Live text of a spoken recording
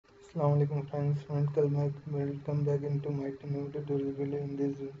Assalamualaikum friends, welcome back into my new tutorial video. In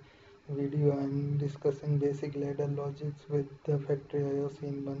this video I am discussing basic ladder logics with the factory IO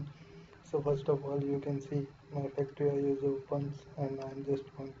scene 1. So first of all you can see my factory IO is opens and I am just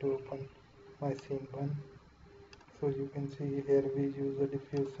going to open my scene 1. So you can see here we use a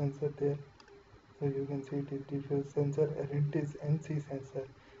diffuse sensor there. So you can see it is diffuse sensor and it is NC sensor.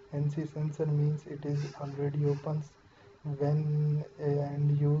 NC sensor means it is already open when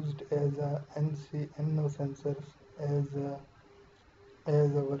and used as a NO sensors as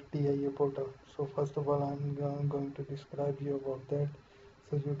our TIA portal. So first of all I'm going to describe you about that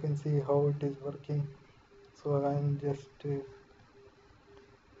so you can see how it is working. So I'm just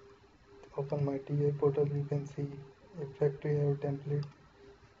open my TIA portal. You can see a factory IO template.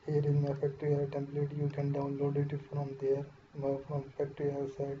 Here in my factory IO template you can download it from there from factory IO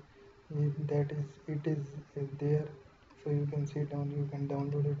side. That is it is there, so you can see you can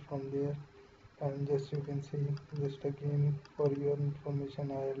download it from there. And just you can see, just again for your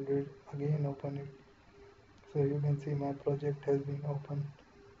information I will again open it. So you can see my project has been opened.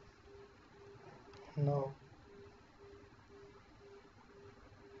 Now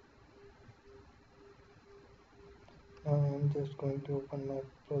I am just going to open my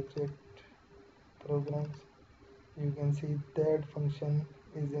project programs. You can see that function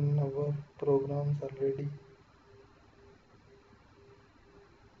is in our programs already,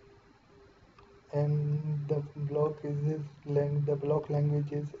 and the the block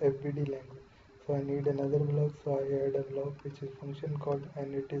language is FBD language. So I need another block, so I add a block which is function called,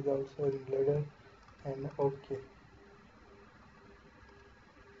 and it is also in ladder, and OK.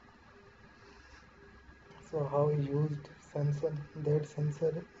 So how I used sensor, that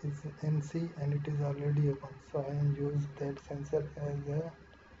sensor is NC and it is already open, so I am use that sensor as a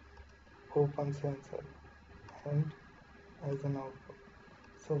open sensor and as an output.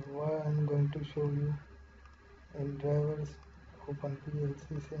 So what I am going to show you in drivers open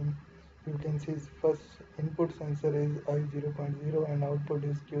PLC same. You can see first input sensor is I0.0 and output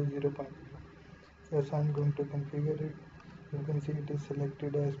is Q0.0. Yes, I'm going to configure it. You can see it is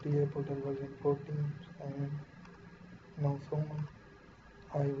selected as TIA portal version 14 and now so on.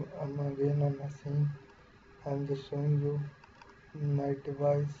 I am again on my scene. I'm just showing you my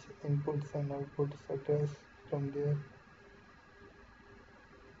device inputs and outputs address from there.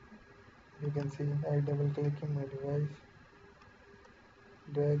 You can see I double click in my device,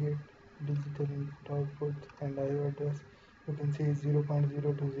 drag it, digital input output and IO address. You can see 0.0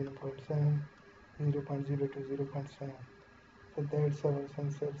 to 0.7, 0.0 to 0.7. So that's our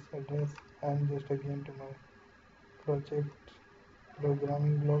sensors address. I'm just again to my project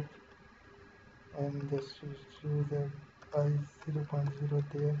programming block and just choose that I0.0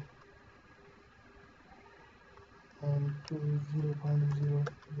 there and to 0.0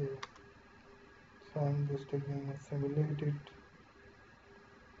 there. So I'm just again simulate it,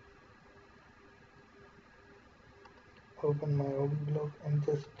 open my OB block and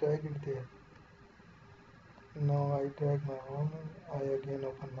just drag it there. Now I drag my home, I again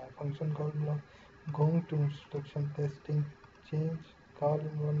open my function call block, going to instruction testing, change call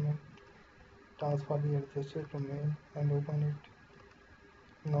environment, transfer the adjuster to main and open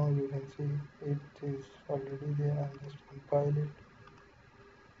it. Now you can see it is already there. I'm just compile it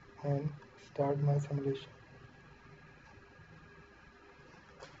and start my simulation.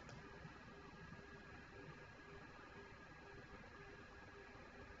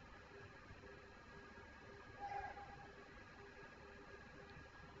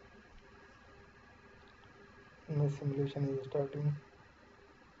 My simulation is starting.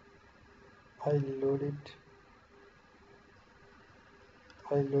 I load it.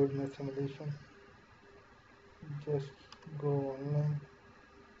 I load my simulation. Just go online,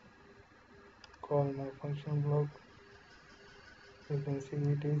 call my function block. You can see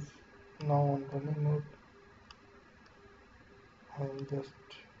it is now on running mode. And just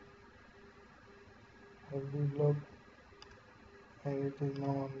every block and it is now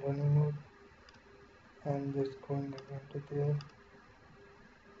on running mode. I'm just going again to there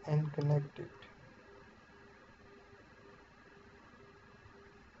and connect it.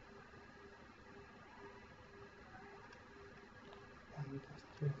 And just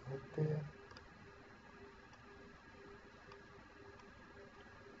use it there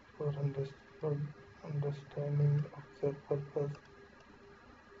for understanding of the purpose.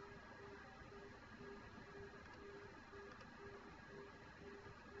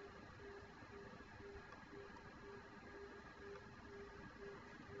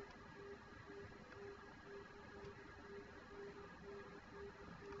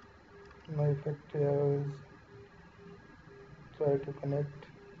 My factory hours try to connect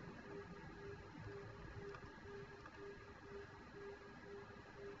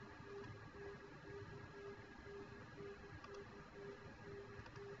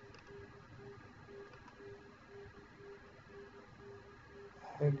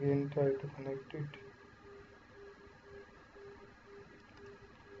Again try to connect it.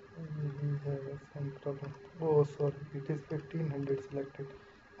 We have some problem. Oh sorry, it is 1500 selected.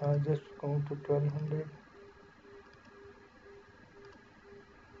 Just go to 1200.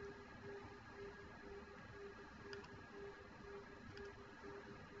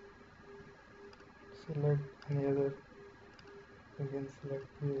 Select any other. Again select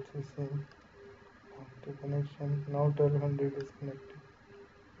PLC same. To connection. Now 1200 is connected.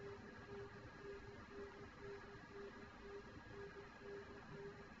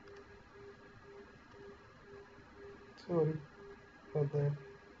 Sorry for that.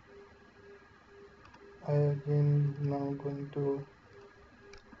 I again now going to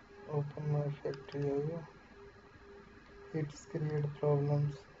open my FactoryTalk. It's create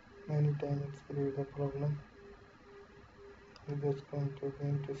problems. Many times it's create a problem. We're just going to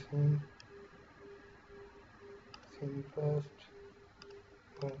again to scene first.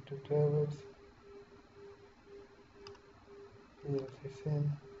 Going to drivers. PLC scene.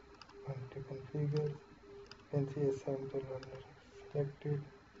 Going to configure. You can see a sample runner selected.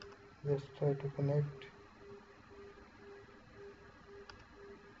 Just try to connect.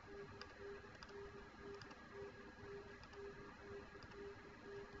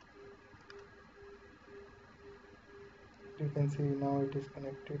 You can see now it is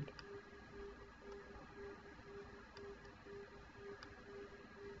connected.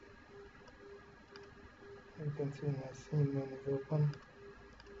 You can see my scene 1 is open.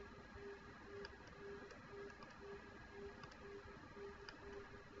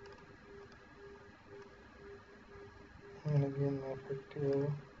 And again my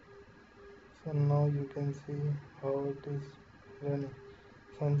FactoryTalk. So now you can see how it is running.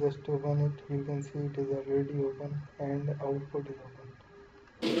 So just open it, you can see it is already open and output is open.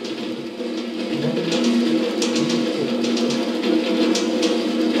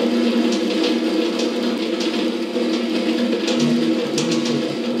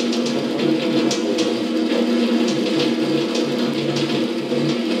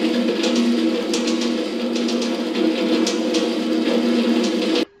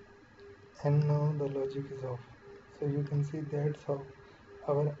 And now the logic is off. So you can see that's how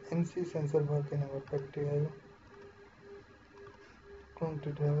our NC sensor work in our FactoryTalk. Going to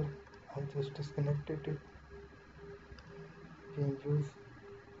driver, I just disconnected it. Again use,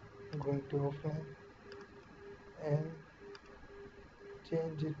 going to offline and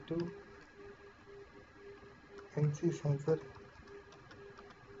change it to NC sensor.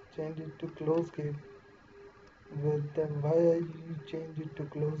 Change it to close gate. With the why I change it to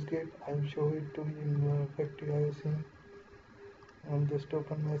close gate, I'll show it to you in your FactoryTalk scene. And just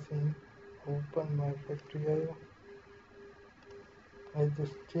open my scene, open my FactoryTalk. I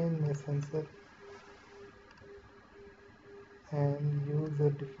just change my sensor and use a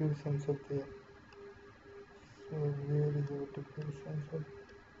diffuse sensor there. So where is our diffuse sensor?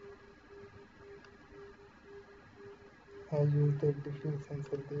 I use that diffuse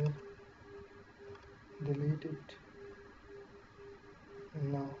sensor there. Delete it.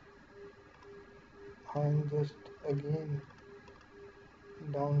 Now I'm just again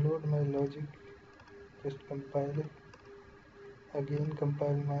download my logic, just compile it. Again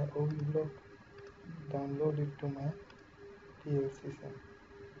compile my OV block, download it to my PLC scene.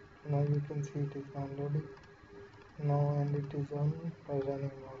 Now you can see it is downloading now and it is on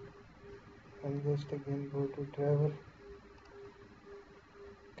running mode. And just again go to driver,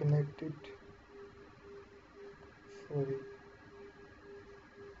 connect it. Sorry.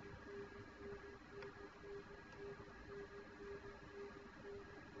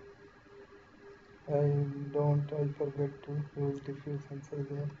 I forget to use diffuse sensor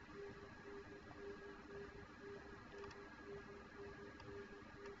there.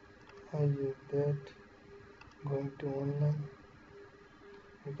 I use that. Going to online.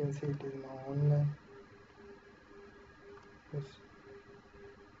 You can see it is now online. Yes.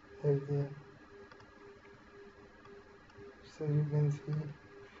 Right there. So you can see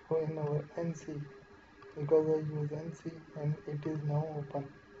for in our NC, because I use NC and it is now open.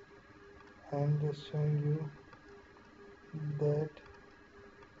 I am just showing you that.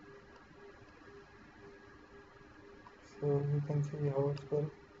 So you can see how it's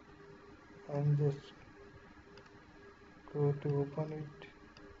work. And just go to open it.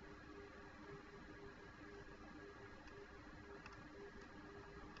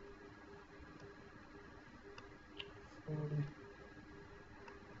 Sorry.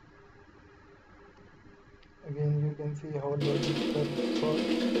 Again you can see how logic works for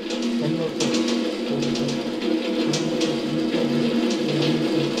manual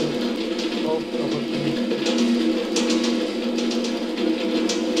of our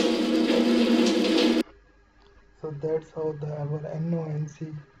that's how our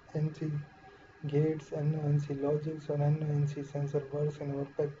NC gates, NC logics, or NC sensor works in our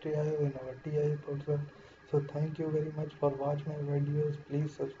factory IO, in our TI process. So thank you very much for watching my videos.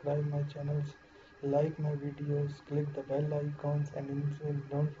 Please subscribe my channels, like my videos, click the bell icons, and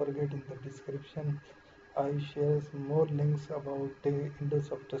don't forget in the description I share some more links about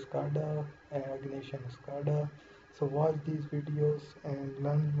Indosoft SCADA and Ignition SCADA. So watch these videos and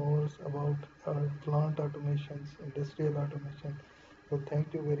learn more about plant automations, industrial automation. So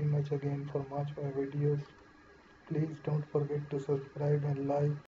thank you very much again for watching my videos. Please don't forget to subscribe and like.